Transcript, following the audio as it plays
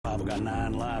got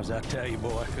 9 lives, I tell you,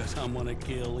 boy, because I'm gonna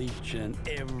kill each and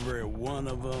every one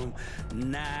of them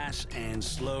nice and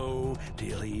slow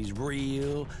till he's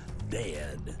real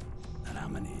dead. And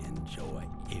I'm gonna enjoy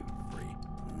every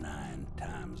 9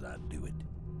 times I do it.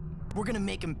 We're gonna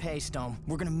make him pay, Stone.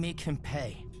 We're gonna make him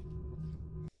pay.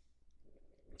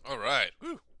 Alright.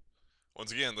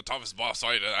 Once again, the toughest boss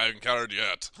fight I've encountered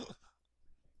yet.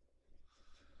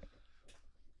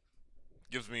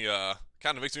 Gives me,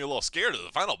 kind of makes me a little scared of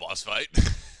the final boss fight.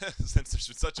 Since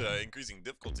there's such an increasing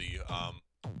difficulty,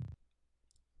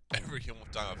 every time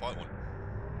I fight one.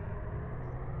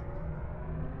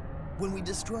 When we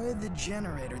destroy the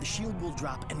generator, the shield will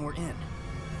drop and we're in.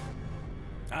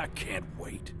 I can't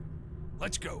wait.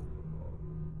 Let's go.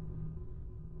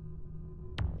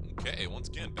 Okay, once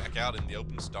again, back out in the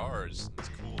open stars. This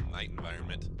cool night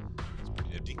environment. It's pretty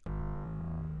nifty.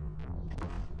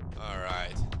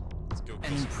 Alright. Let's go.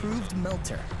 An improved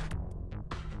melter.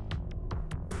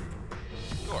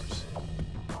 Of course.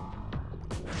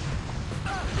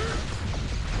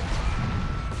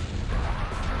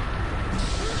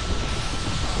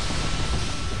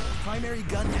 Primary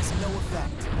gun has no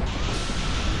effect.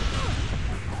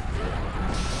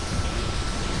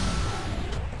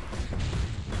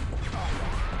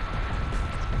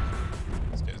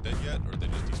 This guy's dead yet, or did they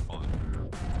just despawn?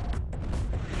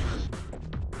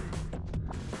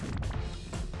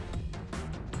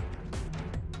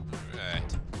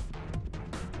 Alright.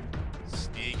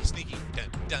 Sneaky, sneaky. Dun,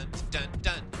 dun, dun,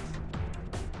 dun.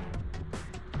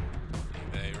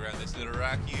 Anybody around this little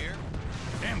rock here?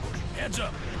 Ambush, heads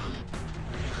up.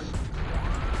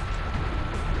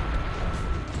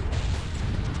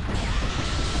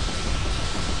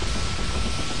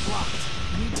 Blocked.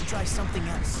 Need to try something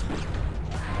else.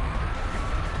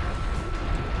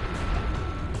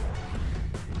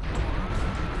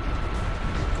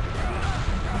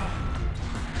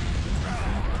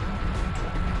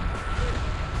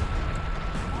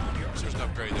 There's an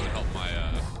upgrade that would help my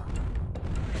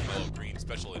fellow green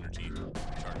special energy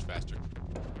charge faster.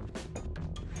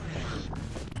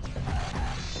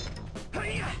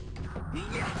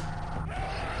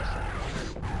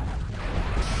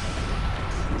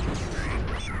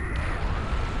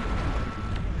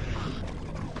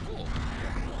 Cool.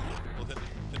 Well, then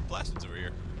Plast's over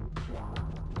here.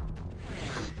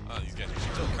 Oh, these guys are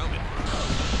still coming.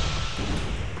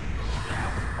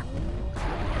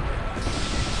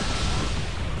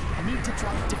 I need to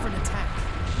try a different attack.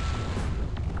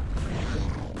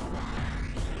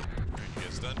 You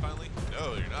get stunned finally? No,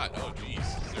 you're not. Oh, jeez.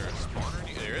 Is there a spawner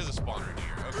near? There is a spawner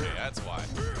near. Okay, that's why.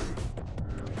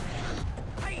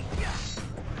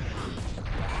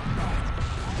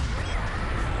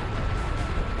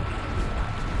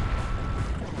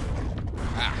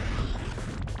 Ah.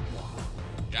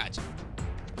 Gotcha.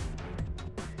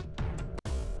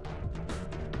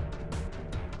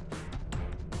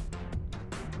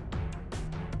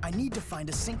 I need to find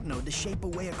a sync node to shape a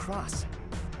way across.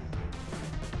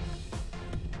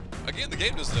 Again, the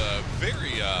game does a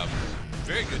very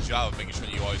good job of making sure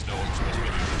that you always know what you're supposed to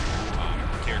be doing.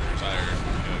 Characters either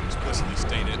explicitly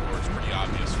state it, or it's pretty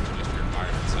obvious from just your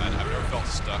environments. I've never felt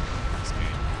stuck in this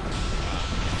game.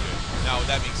 Now, with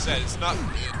that being said, it's not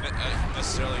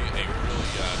necessarily a really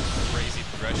crazy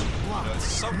progression.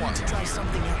 It's somewhat try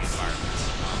something else.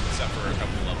 Environments, except for a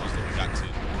couple of levels that we got to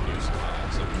use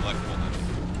some collectible money.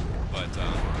 But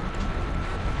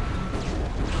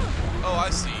oh,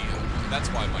 I see. That's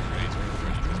why my grenades were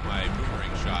ready, because my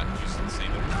boomerang shot uses the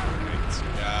same grenades.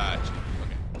 Gotcha.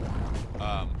 Okay.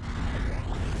 Am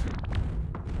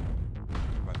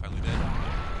I finally dead?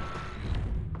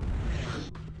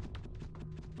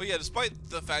 But yeah, despite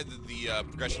the fact that the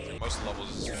progression through most of the levels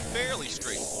is fairly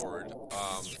straightforward,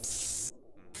 I think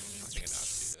I know how to do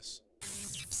this.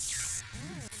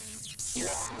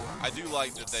 I do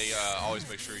like that they always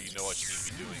make sure you know what you need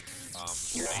to be doing,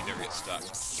 so you never get stuck.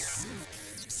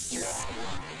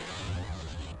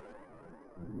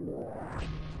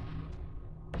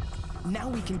 Now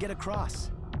we can get across.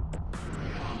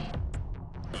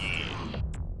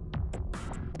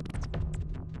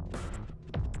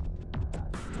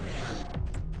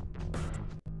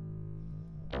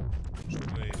 Which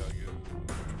way do I go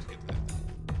to get that?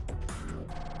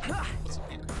 What's up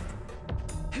here?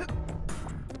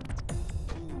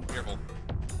 Ooh, careful.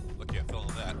 Lucky I fell on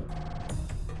that.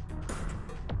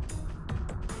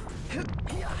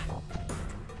 Over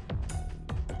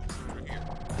here.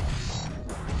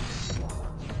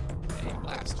 Hey,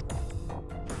 blast.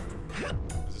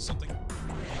 Is this something? Yeah,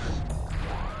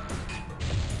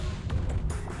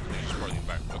 just part of the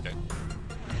environment. Okay.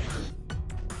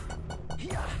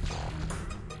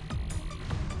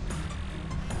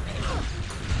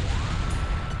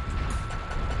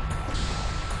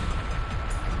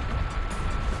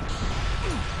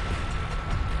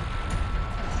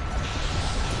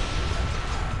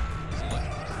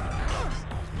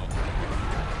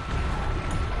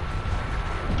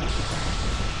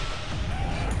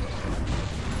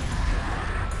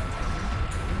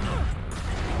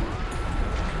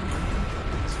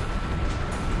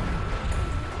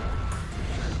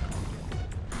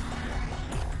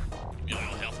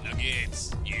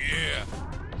 Sentience. Yeah.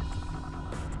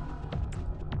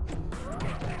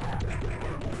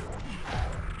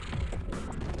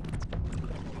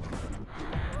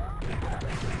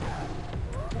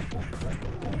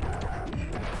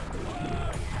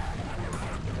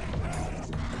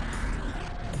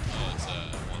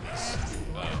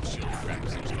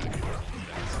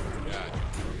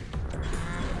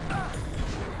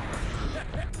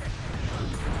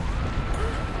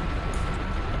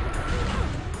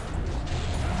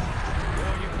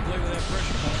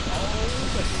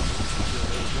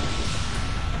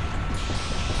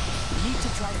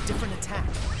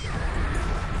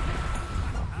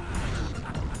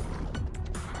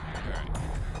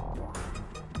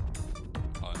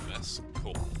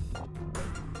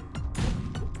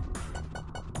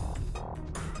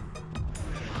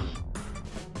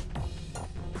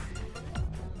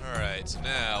 So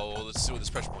now, let's see what this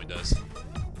pressure point does.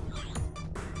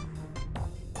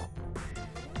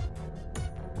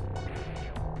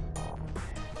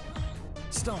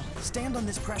 Stone, stand on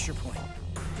this pressure point.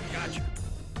 Gotcha.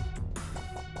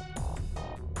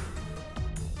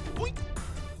 Boink.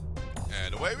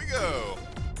 And away we go.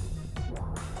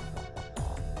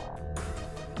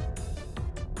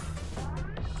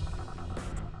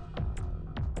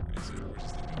 Where's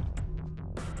this thing going?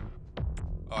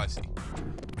 Oh, I see.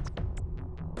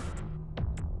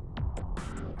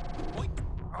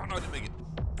 Oh no, I didn't make it.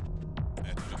 I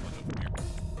have to jump on over here.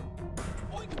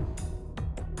 Boink.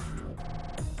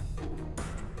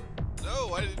 No,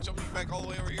 why did it jump me back all the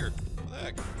way over here? What the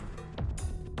heck?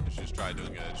 I should just try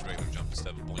doing a just regular jump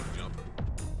instead of a boink jump.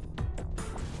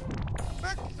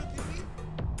 Back, look at me.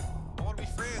 I want to be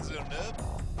friends, little nub.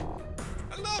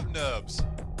 I love nubs.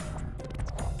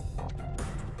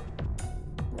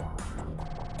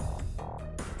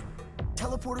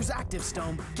 Teleporter's active,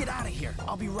 Stone. Get out of here.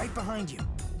 I'll be right behind you.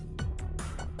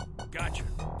 Gotcha.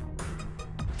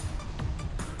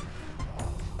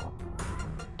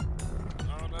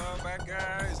 Oh no, bad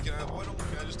guys. Can I avoid them?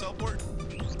 Can I just teleport?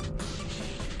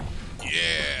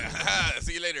 Yeah.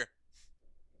 See you later.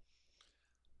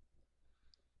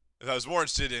 If I was more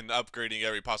interested in upgrading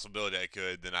every possibility I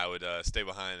could, then I would stay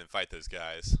behind and fight those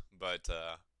guys. But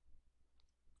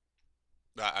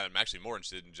I'm actually more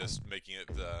interested in just making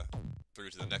it through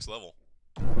to the next level.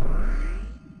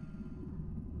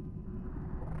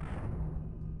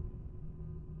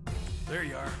 There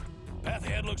you are. Path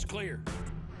ahead looks clear.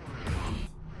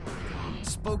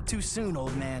 Spoke too soon,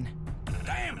 old man.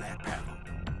 Damn that Paavo.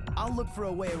 I'll look for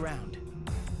a way around.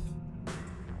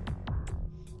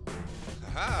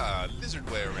 Aha! Lizard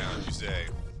way around, you say?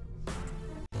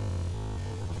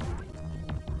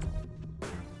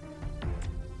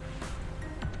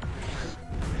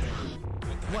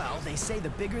 Well, they say the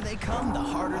bigger they come, the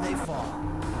harder they fall.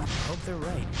 Hope they're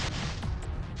right.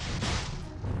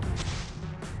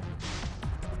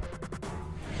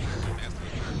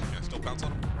 Can I still bounce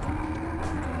on him?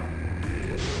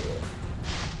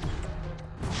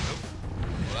 Nope.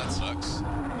 Well, that sucks.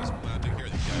 Guess we'll have to take care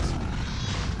of these guys.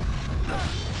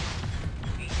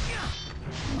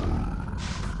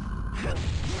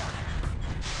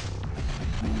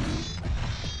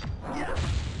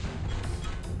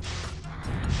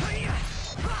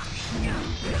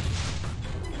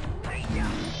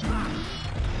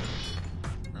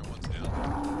 Right, one's down.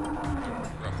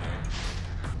 We're up there.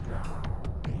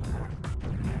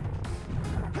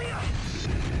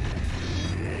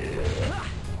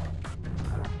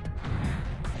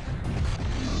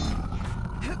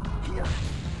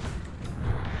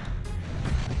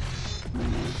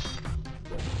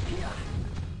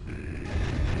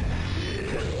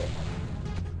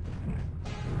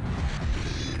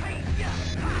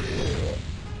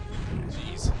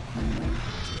 Jeez.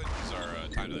 Let's go ahead and use our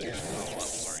time to the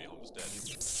level's already almost dead.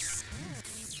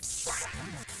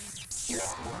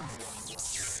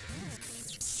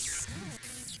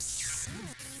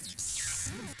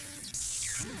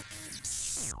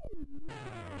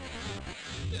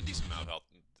 Yeah, decent amount of health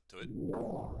to it.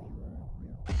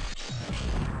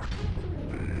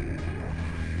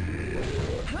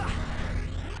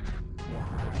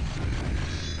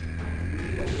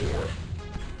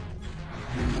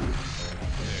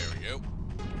 There we go.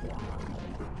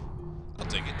 I'll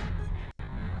take it.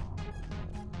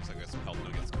 Looks like I got some health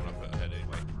nuggets coming up ahead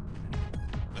anyway.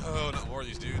 No, not more of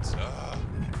these dudes. Ah.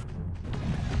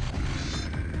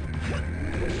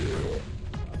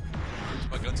 Is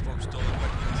my gunstorm still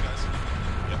affecting these guys?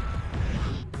 Yep.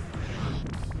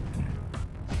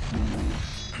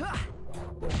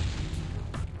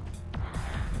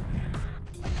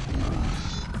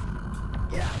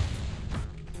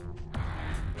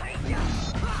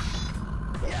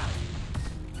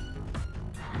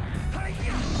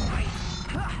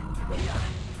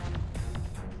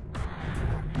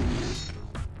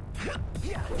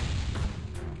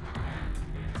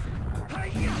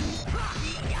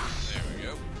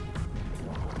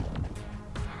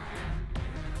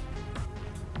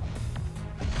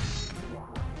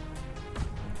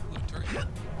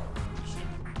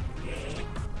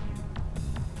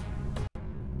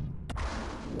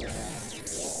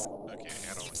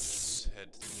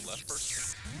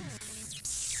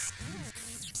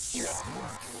 Here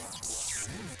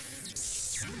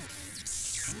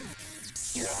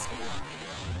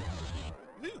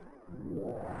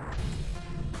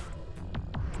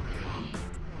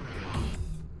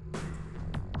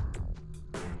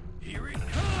it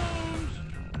comes!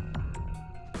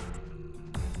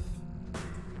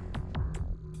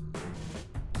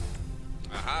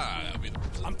 Aha, that'll be the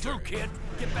I'm through, kid.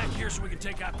 Get back here so we can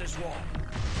take out this wall.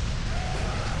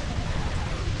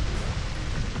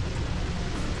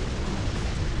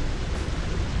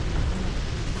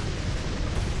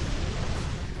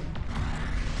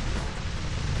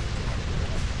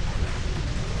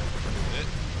 That's it.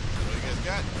 What do you guys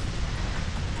got?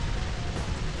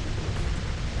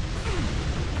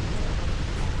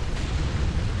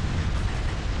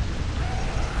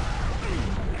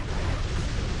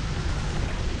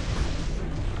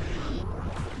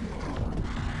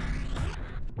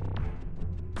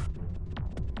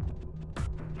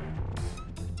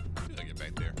 I'll get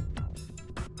back there.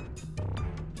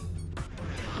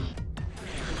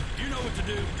 You know what to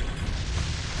do.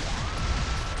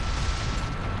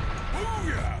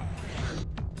 Booyah!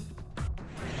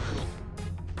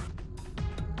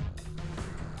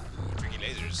 Tricky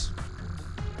lasers.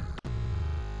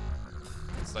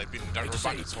 It's like being in Dark Hate to say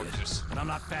Robotics it, kid, Fortress. but I'm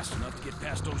not fast enough to get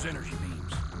past those energy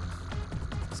beams.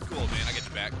 It's cool, man. I get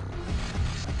you back.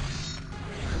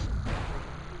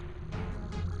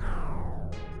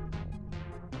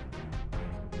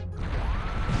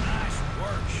 Nice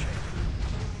work, Shaper.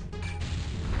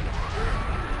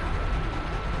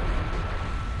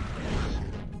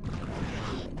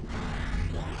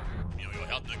 You know, you'll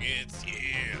help the kids.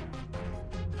 Yeah.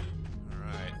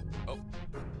 Alright. Oh.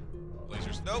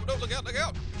 Lasers. No, no, look out, look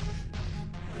out.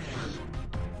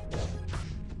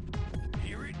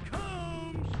 Here it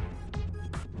comes!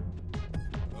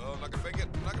 Oh, I'm not gonna make it.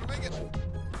 I'm not gonna make it.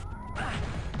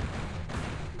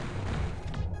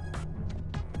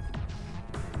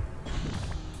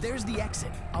 There's the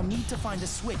exit. I'll need to find a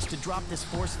switch to drop this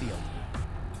force field.